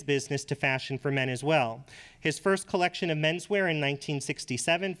 expanded his business to fashion for men as well. His first collection of menswear in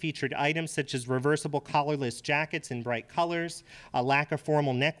 1967 featured items such as reversible collarless jackets in bright colors, a lack of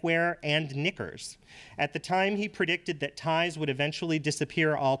formal neckwear, and knickers. At the time, he predicted that ties would eventually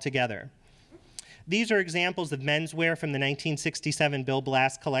disappear altogether. These are examples of menswear from the 1967 Bill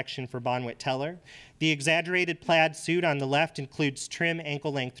Blass collection for Bonwit Teller. The exaggerated plaid suit on the left includes trim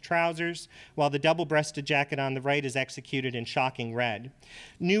ankle-length trousers, while the double-breasted jacket on the right is executed in shocking red.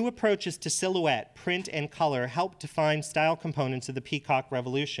 New approaches to silhouette, print, and color helped define style components of the Peacock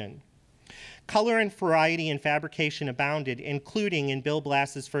Revolution. Color and variety in fabrication abounded, including in Bill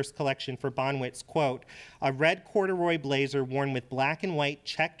Blass's first collection for Bonwit's, quote, "A red corduroy blazer worn with black and white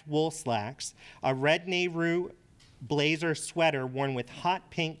checked wool slacks, a red Nehru blazer sweater worn with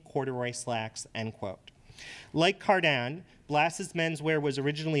hot pink corduroy slacks," end quote. Like Cardin, Blass's menswear was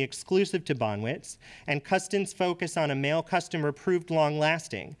originally exclusive to Bonwit's, and Custin's focus on a male customer proved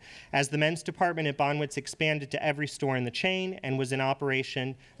long-lasting, as the men's department at Bonwit's expanded to every store in the chain and was in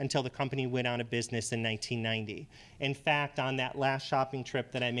operation until the company went out of business in 1990. In fact, on that last shopping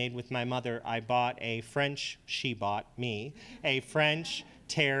trip that I made with my mother, I bought she bought me, a French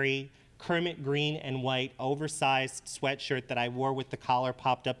terry Kermit green and white oversized sweatshirt that I wore with the collar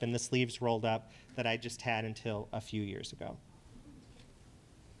popped up and the sleeves rolled up that I just had until a few years ago.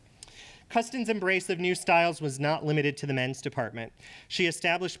 Custin's embrace of new styles was not limited to the men's department. She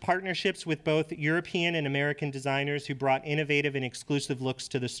established partnerships with both European and American designers who brought innovative and exclusive looks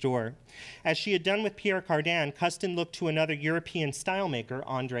to the store. As she had done with Pierre Cardin, Custin looked to another European style maker,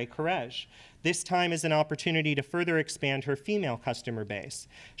 André Courrèges, this time as an opportunity to further expand her female customer base.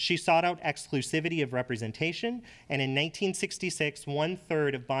 She sought out exclusivity of representation, and in 1966,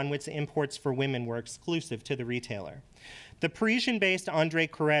 1/3 of Bonwit's imports for women were exclusive to the retailer. The Parisian-based André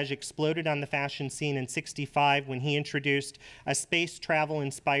Courrèges exploded on the fashion scene in '65 when he introduced a space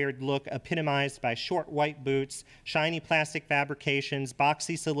travel-inspired look epitomized by short white boots, shiny plastic fabrications,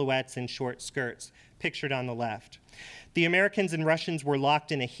 boxy silhouettes, and short skirts, pictured on the left. The Americans and Russians were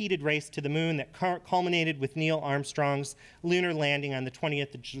locked in a heated race to the moon that culminated with Neil Armstrong's lunar landing on the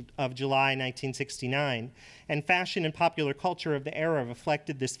 20th of July, 1969, and fashion and popular culture of the era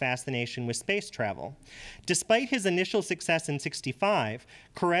reflected this fascination with space travel. Despite his initial success in '65,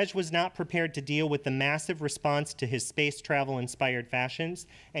 Courrèges was not prepared to deal with the massive response to his space travel-inspired fashions,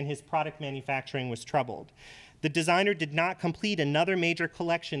 and his product manufacturing was troubled. The designer did not complete another major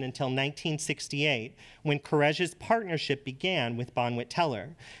collection until 1968, when Courrèges' partnership began with Bonwit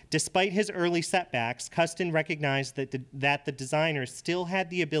Teller. Despite his early setbacks, Custin recognized that the designer still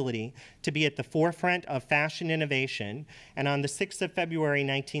had the ability to be at the forefront of fashion innovation, and on the 6th of February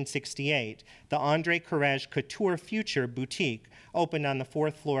 1968, the André Courrèges Couture Future boutique opened on the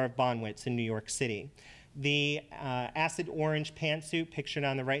 4th floor of Bonwit's in New York City. The acid orange pantsuit pictured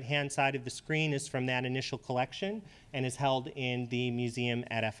on the right-hand side of the screen is from that initial collection and is held in the museum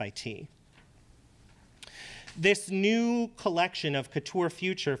at FIT. This new collection of couture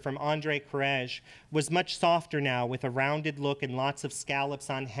future from André Courrèges was much softer now, with a rounded look and lots of scallops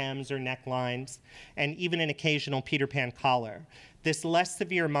on hems or necklines, and even an occasional Peter Pan collar. This less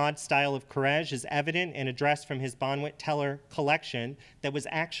severe mod style of Courrèges is evident in a dress from his Bonwit Teller collection that was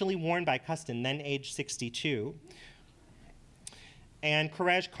actually worn by Custin, then age 62. And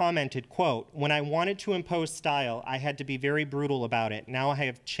Courrèges commented, quote, "When I wanted to impose style, I had to be very brutal about it. Now I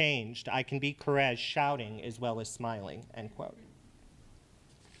have changed. I can be Courrèges shouting as well as smiling," end quote.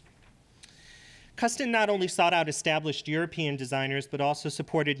 Custin not only sought out established European designers, but also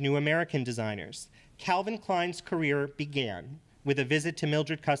supported new American designers. Calvin Klein's career began with a visit to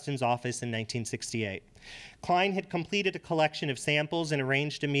Mildred Custin's office in 1968. Klein had completed a collection of samples and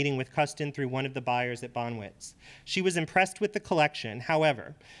arranged a meeting with Custin through one of the buyers at Bonwit's. She was impressed with the collection.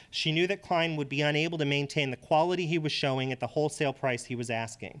 However, she knew that Klein would be unable to maintain the quality he was showing at the wholesale price he was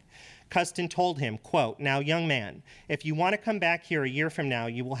asking. Custin told him, quote, "Now, young man, if you want to come back here a year from now,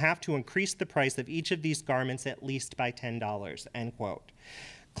 you will have to increase the price of each of these garments at least by $10, end quote.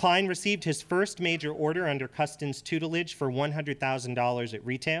 Klein received his first major order under Custin's tutelage for $100,000 at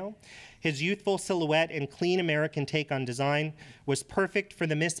retail. His youthful silhouette and clean American take on design was perfect for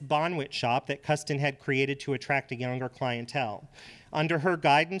the Miss Bonwit shop that Custin had created to attract a younger clientele. Under her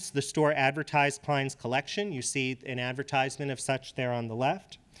guidance, the store advertised Klein's collection. You see an advertisement of such there on the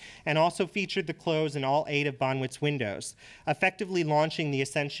left, and also featured the clothes in all 8 of Bonwit's windows, effectively launching the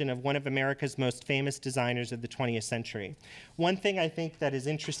ascension of one of America's most famous designers of the 20th century. One thing I think that is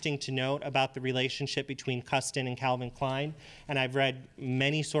interesting to note about the relationship between Custin and Calvin Klein, and I've read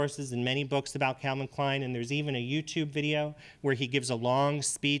many sources and many books about Calvin Klein, and there's even a YouTube video where he gives a long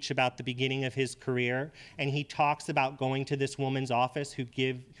speech about the beginning of his career, and he talks about going to this woman's office who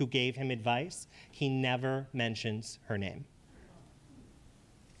gave him advice. He never mentions her name.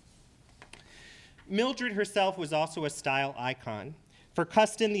 Mildred herself was also a style icon. For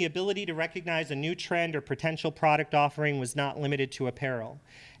Custin, the ability to recognize a new trend or potential product offering was not limited to apparel.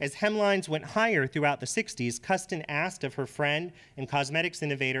 As hemlines went higher throughout the 60s, Custin asked of her friend and cosmetics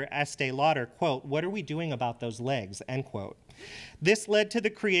innovator Estee Lauder, quote, "What are we doing about those legs?" end quote. This led to the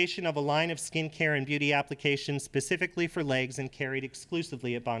creation of a line of skincare and beauty applications specifically for legs and carried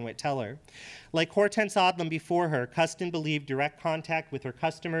exclusively at Bonwit Teller. Like Hortense Odlum before her, Custin believed direct contact with her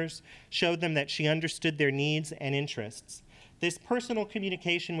customers showed them that she understood their needs and interests. This personal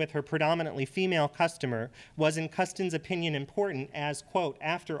communication with her predominantly female customer was, in Custin's opinion, important as, quote,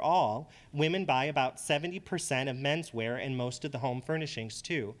 "After all, women buy about 70% of menswear and most of the home furnishings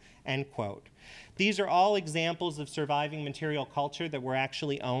too," end quote. These are all examples of surviving material culture that were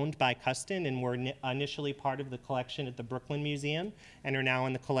actually owned by Custin and were initially part of the collection at the Brooklyn Museum and are now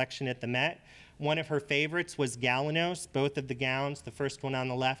in the collection at the Met. One of her favorites was Galanos. Both of the gowns, the first one on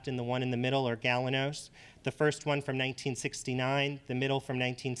the left and the one in the middle, are Galanos. The first one from 1969, the middle from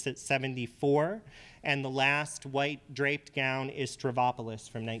 1974, and the last white draped gown is Stravopolis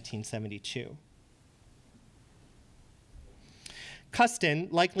from 1972. Custin,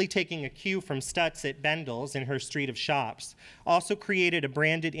 likely taking a cue from Stutz at Bendel's in her street of shops, also created a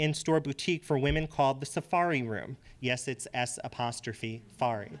branded in-store boutique for women called the Safari Room. Yes, it's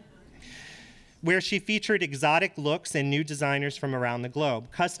S''Fari. Where she featured exotic looks and new designers from around the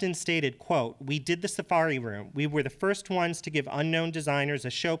globe. Custin stated, quote, "We did the Safari Room. We were the first ones to give unknown designers a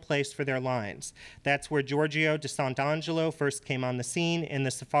showplace for their lines. That's where Giorgio de Sant'Angelo first came on the scene in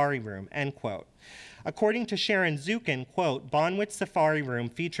the Safari Room," end quote. According to Sharon Zukin, quote, "Bonwit's Safari Room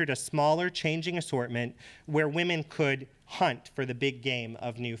featured a smaller, changing assortment where women could hunt for the big game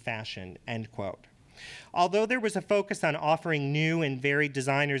of new fashion," end quote. Although there was a focus on offering new and varied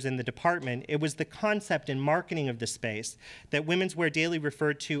designers in the department, it was the concept and marketing of the space that Women's Wear Daily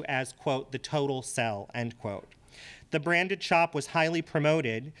referred to as, quote, "the total sell," end quote. The branded shop was highly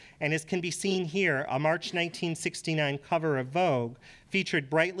promoted, and as can be seen here, a March 1969 cover of Vogue featured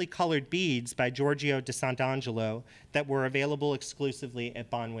brightly colored beads by Giorgio de Sant'Angelo that were available exclusively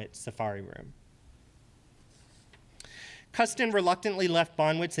at Bonwit's Safari Room. Custin reluctantly left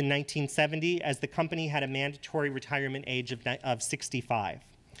Bonwit's in 1970 as the company had a mandatory retirement age of 65.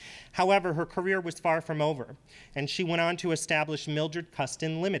 However, her career was far from over, and she went on to establish Mildred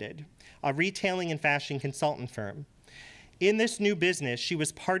Custin Limited, a retailing and fashion consultant firm. In this new business, she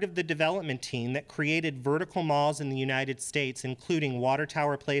was part of the development team that created vertical malls in the United States, including Water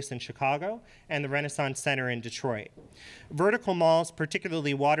Tower Place in Chicago and the Renaissance Center in Detroit. Vertical malls,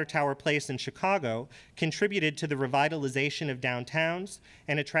 particularly Water Tower Place in Chicago, contributed to the revitalization of downtowns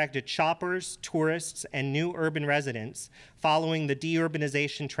and attracted shoppers, tourists, and new urban residents following the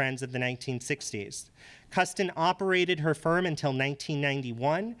deurbanization trends of the 1960s. Custin operated her firm until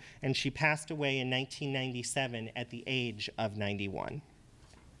 1991, and she passed away in 1997 at the age of 91.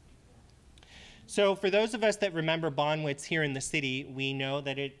 So for those of us that remember Bonwit's here in the city, we know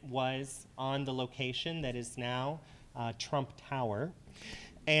that it was on the location that is now Trump Tower.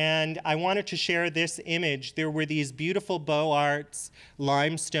 And I wanted to share this image. There were these beautiful Beaux Arts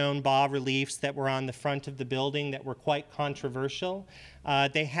limestone bas-reliefs that were on the front of the building that were quite controversial.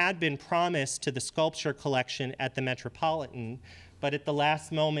 They had been promised to the sculpture collection at the Metropolitan, but at the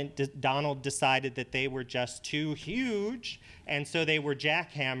last moment, Donald decided that they were just too huge, and so they were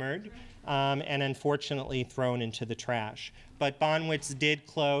jackhammered and unfortunately thrown into the trash. But Bonwit's did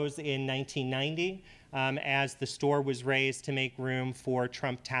close in 1990. As the store was raised to make room for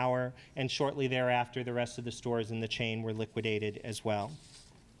Trump Tower, and shortly thereafter the rest of the stores in the chain were liquidated as well.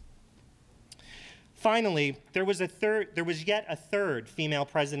 Finally, there was yet a third female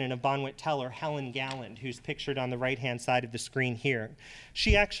president of Bonwit Teller, Helen Galland, who's pictured on the right-hand side of the screen here.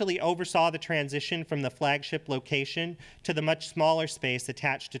 She actually oversaw the transition from the flagship location to the much smaller space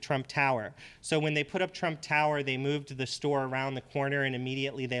attached to Trump Tower. So when they put up Trump Tower, they moved the store around the corner, and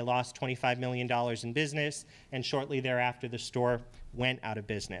immediately they lost $25 million in business, and shortly thereafter the store went out of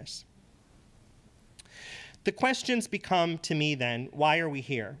business. The questions become, to me then, why are we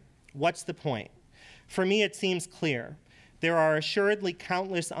here? What's the point? For me, it seems clear. There are assuredly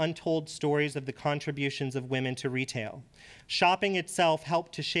countless untold stories of the contributions of women to retail. Shopping itself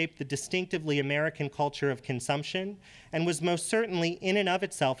helped to shape the distinctively American culture of consumption and was most certainly in and of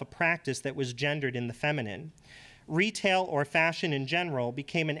itself a practice that was gendered in the feminine. Retail, or fashion in general,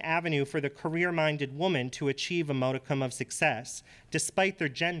 became an avenue for the career-minded woman to achieve a modicum of success, despite their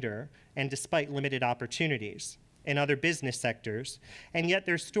gender and despite limited opportunities in other business sectors, and yet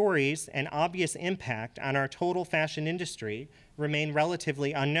their stories and obvious impact on our total fashion industry remain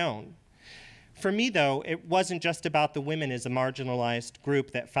relatively unknown. For me, though, it wasn't just about the women as a marginalized group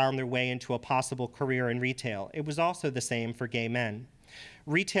that found their way into a possible career in retail. It was also the same for gay men.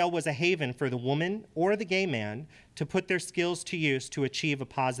 Retail was a haven for the woman or the gay man to put their skills to use to achieve a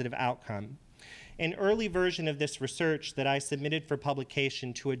positive outcome. An early version of this research that I submitted for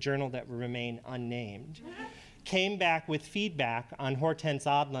publication to a journal that will remain unnamed came back with feedback on Hortense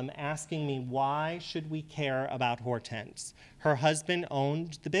Odlum, asking me, why should we care about Hortense? Her husband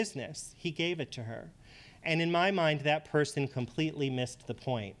owned the business. He gave it to her. And in my mind, that person completely missed the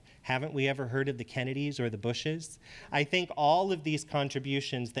point. Haven't we ever heard of the Kennedys or the Bushes? I think all of these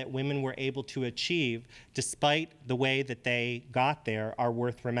contributions that women were able to achieve, despite the way that they got there, are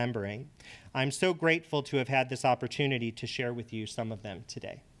worth remembering. I'm so grateful to have had this opportunity to share with you some of them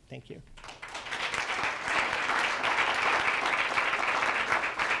today. Thank you.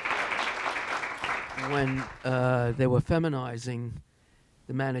 When they were feminizing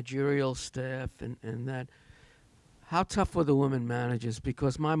the managerial staff and that, how tough were the women managers?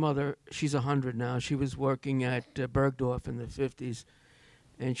 Because my mother, she's 100 now, she was working at Bergdorf in the 50s,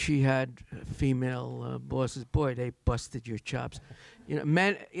 and she had female bosses. Boy, they busted your chops. You know,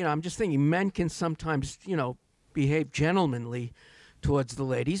 men, I'm just thinking, men can sometimes, behave gentlemanly towards the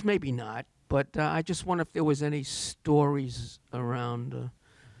ladies, maybe not, but I just wonder if there was any stories around...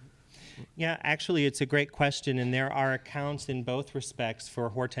 Yeah, actually, it's a great question, and there are accounts in both respects for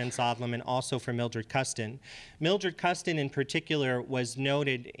Hortense Odlum and also for Mildred Custin. Mildred Custin, in particular, was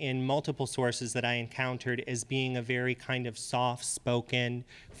noted in multiple sources that I encountered as being a very kind of soft-spoken,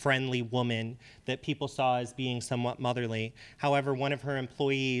 friendly woman that people saw as being somewhat motherly. However, one of her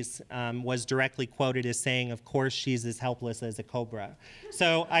employees was directly quoted as saying, "Of course, she's as helpless as a cobra."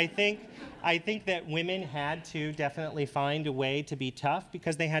 So I think that women had to definitely find a way to be tough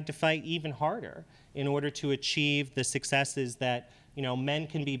because they had to fight even harder in order to achieve the successes that, men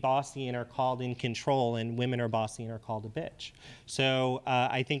can be bossy and are called in control, and women are bossy and are called a bitch. So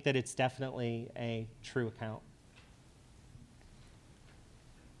I think that it's definitely a true account.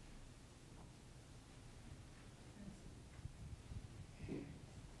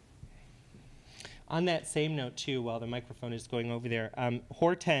 On that same note, too, while the microphone is going over there,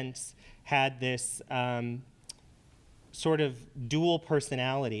 Hortense had this sort of dual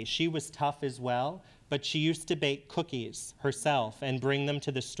personality. She was tough as well, but she used to bake cookies herself and bring them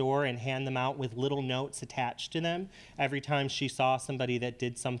to the store and hand them out with little notes attached to them every time she saw somebody that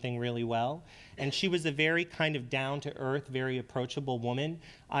did something really well. And she was a very kind of down-to-earth, very approachable woman.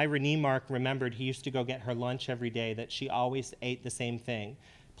 Ira Niemark remembered he used to go get her lunch every day, that she always ate the same thing: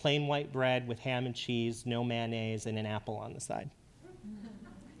 plain white bread with ham and cheese, no mayonnaise, and an apple on the side.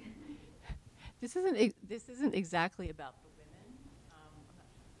 This isn't exactly about the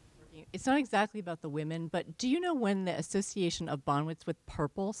women. It's not exactly about the women, but do you know when the association of Bonwits with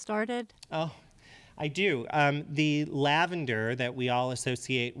purple started? Oh, I do. The lavender that we all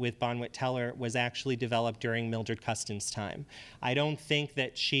associate with Bonwit Teller was actually developed during Mildred Custin's time. I don't think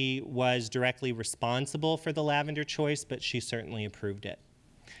that she was directly responsible for the lavender choice, but she certainly approved it.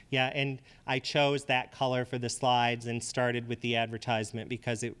 Yeah, and I chose that color for the slides and started with the advertisement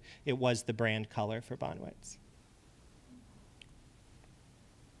because it was the brand color for Bonwit's.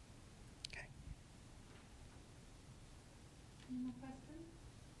 Okay. Any more questions?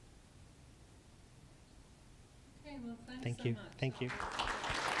 Okay, well, thanks Thank so you. much. Thank you.